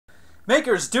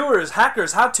Makers, doers,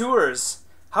 hackers, how-toers.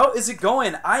 How is it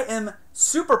going? I am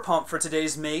super pumped for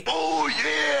today's make. Oh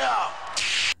yeah!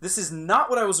 This is not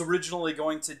what I was originally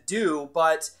going to do,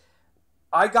 but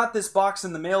I got this box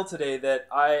in the mail today that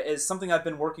is something I've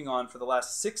been working on for the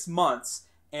last 6 months,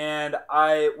 and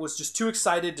I was just too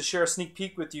excited to share a sneak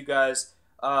peek with you guys.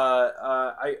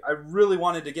 I really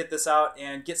wanted to get this out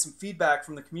and get some feedback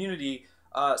from the community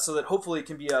so that hopefully it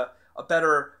can be a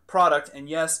better product. And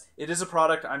yes, it is a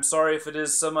product. I'm sorry if it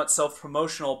is somewhat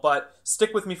self-promotional, but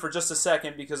stick with me for just a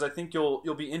second because I think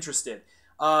you'll be interested.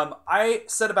 I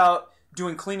set about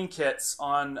doing cleaning kits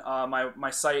on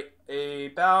my site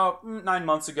about 9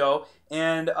 months ago,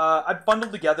 and I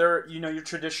bundled together, your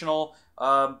traditional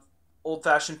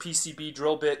old-fashioned PCB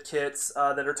drill bit kits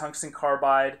that are tungsten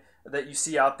carbide that you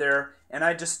see out there, and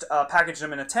I just packaged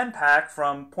them in a 10-pack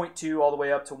from 0.2 all the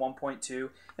way up to 1.2, and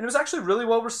it was actually really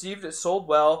well received. It sold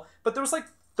well, but there was like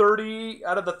 30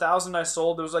 out of the 1,000 I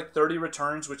sold. There was like 30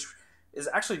 returns, which is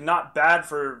actually not bad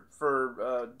for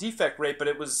defect rate, but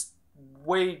it was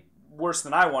way worse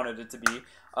than I wanted it to be.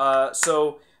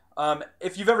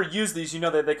 If you've ever used these, you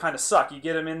know that they kind of suck. You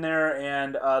get them in there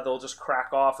and they'll just crack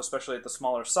off, especially at the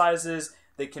smaller sizes.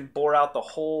 They can bore out the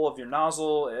hole of your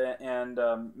nozzle and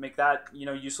make that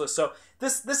useless. So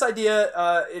this idea,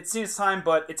 it's seen its time,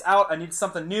 but it's out. I need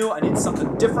something new. I need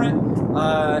something different,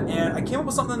 and I came up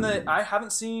with something that I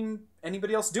haven't seen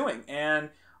anybody else doing, and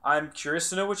I'm curious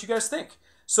to know what you guys think.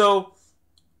 So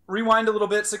rewind a little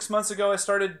bit. 6 months ago, I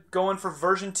started going for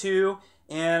version 2.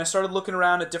 And I started looking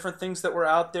around at different things that were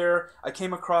out there. I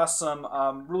came across some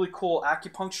really cool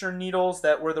acupuncture needles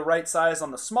that were the right size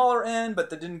on the smaller end, but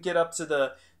they didn't get up to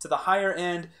the higher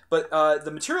end. But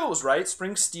the material was right.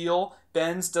 Spring steel,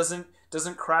 bends, doesn't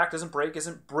crack, doesn't break,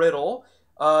 isn't brittle.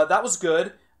 That was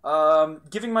good.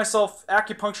 Giving myself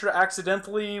acupuncture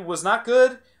accidentally was not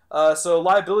good. So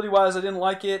liability-wise, I didn't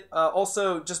like it.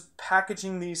 Also, just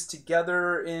packaging these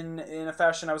together in a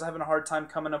fashion, I was having a hard time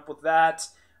coming up with that.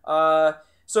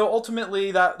 So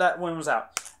ultimately that one was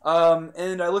out.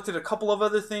 And I looked at a couple of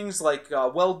other things like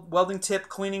welding tip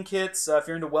cleaning kits. If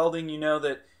you're into welding, you know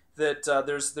that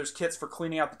there's kits for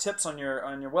cleaning out the tips on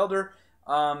your welder.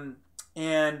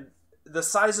 And the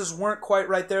sizes weren't quite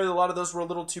right there. A lot of those were a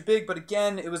little too big, but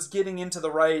again, it was getting into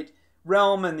the right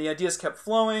realm and the ideas kept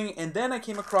flowing. And then I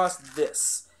came across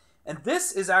this. And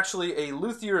this is actually a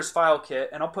luthier's file kit,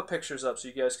 and I'll put pictures up so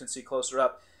you guys can see closer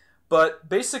up. But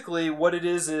basically what it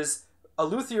is a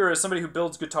luthier is somebody who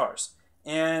builds guitars.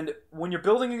 And when you're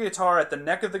building a guitar, at the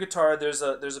neck of the guitar, there's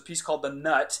a piece called the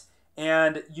nut,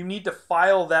 and you need to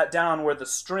file that down where the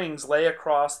strings lay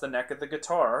across the neck of the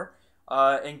guitar.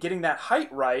 And getting that height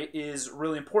right is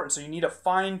really important. So you need a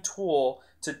fine tool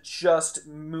to just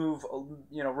remove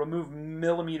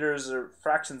millimeters or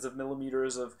fractions of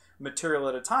millimeters of material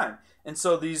at a time. And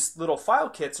so these little file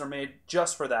kits are made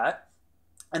just for that.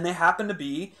 And they happen to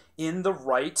be in the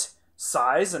right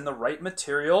size and the right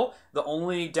material. The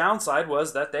only downside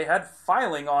was that they had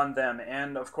filing on them.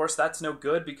 And of course that's no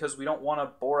good because we don't want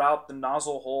to bore out the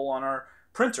nozzle hole on our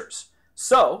printers.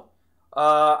 So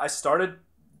I started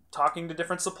talking to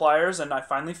different suppliers, and I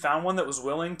finally found one that was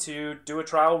willing to do a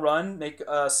trial run, make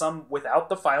some without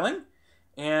the filing.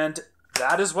 And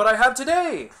that is what I have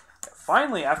today.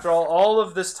 Finally, after all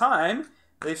of this time,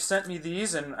 they've sent me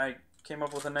these, and I came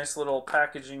up with a nice little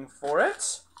packaging for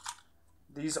it.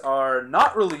 These are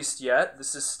not released yet.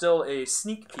 This is still a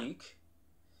sneak peek.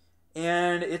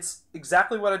 And it's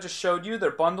exactly what I just showed you.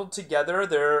 They're bundled together.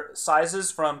 They're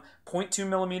sizes from 0.2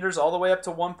 millimeters all the way up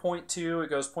to 1.2. It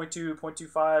goes 0.2,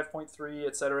 0.25, 0.3,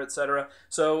 etc., etc.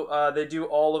 So they do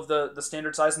all of the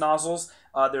standard size nozzles.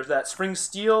 There's that spring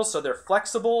steel, so they're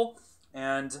flexible,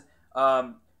 and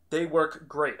they work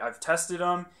great. I've tested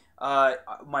them.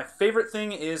 My favorite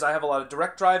thing is I have a lot of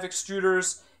direct drive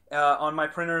extruders on my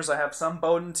printers. I have some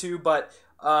Bowden too, but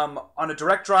on a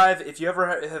direct drive, if you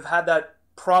ever have had that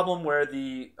problem where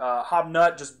the hob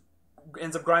nut just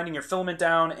ends up grinding your filament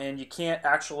down and you can't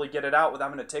actually get it out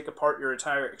without having to take apart your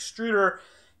entire extruder,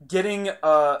 getting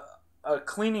a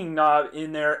cleaning knob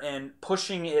in there and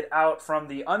pushing it out from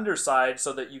the underside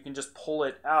so that you can just pull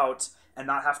it out and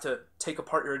not have to take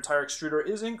apart your entire extruder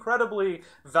is incredibly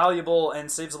valuable and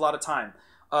saves a lot of time.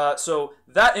 So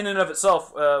that in and of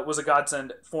itself was a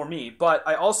godsend for me. But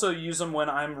I also use them when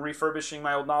I'm refurbishing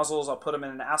my old nozzles. I'll put them in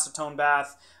an acetone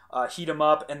bath, heat them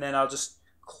up, and then I'll just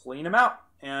clean them out.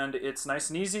 And it's nice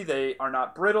and easy. They are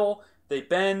not brittle. They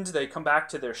bend. They come back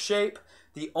to their shape.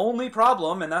 The only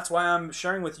problem, and that's why I'm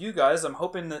sharing with you guys, I'm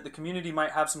hoping that the community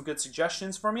might have some good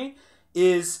suggestions for me,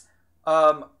 is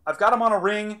I've got them on a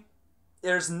ring.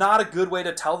 there's not a good way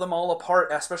to tell them all apart,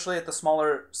 especially at the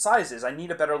smaller sizes. I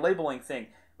need a better labeling thing.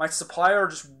 My supplier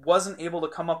just wasn't able to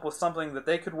come up with something that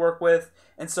they could work with,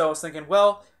 and so I was thinking,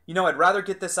 well, I'd rather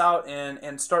get this out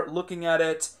and start looking at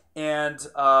it, and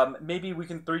maybe we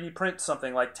can 3D print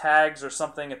something like tags or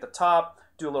something at the top,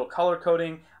 do a little color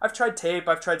coding. I've tried tape,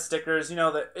 I've tried stickers,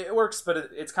 that it works, but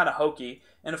it's kind of hokey.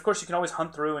 And of course, you can always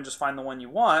hunt through and just find the one you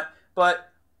want,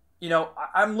 but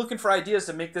I'm looking for ideas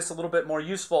to make this a little bit more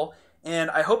useful,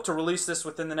 and I hope to release this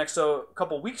within the next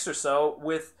couple weeks or so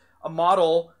with a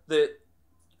model that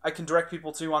I can direct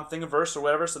people to on Thingiverse or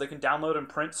whatever, so they can download and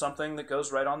print something that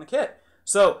goes right on the kit.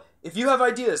 So if you have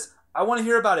ideas, I want to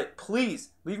hear about it. Please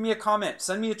leave me a comment,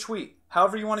 send me a tweet,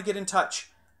 however you want to get in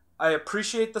touch. I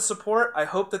appreciate the support. I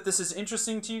hope that this is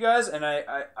interesting to you guys, and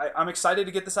I'm excited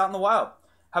to get this out in the wild.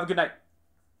 Have a good night.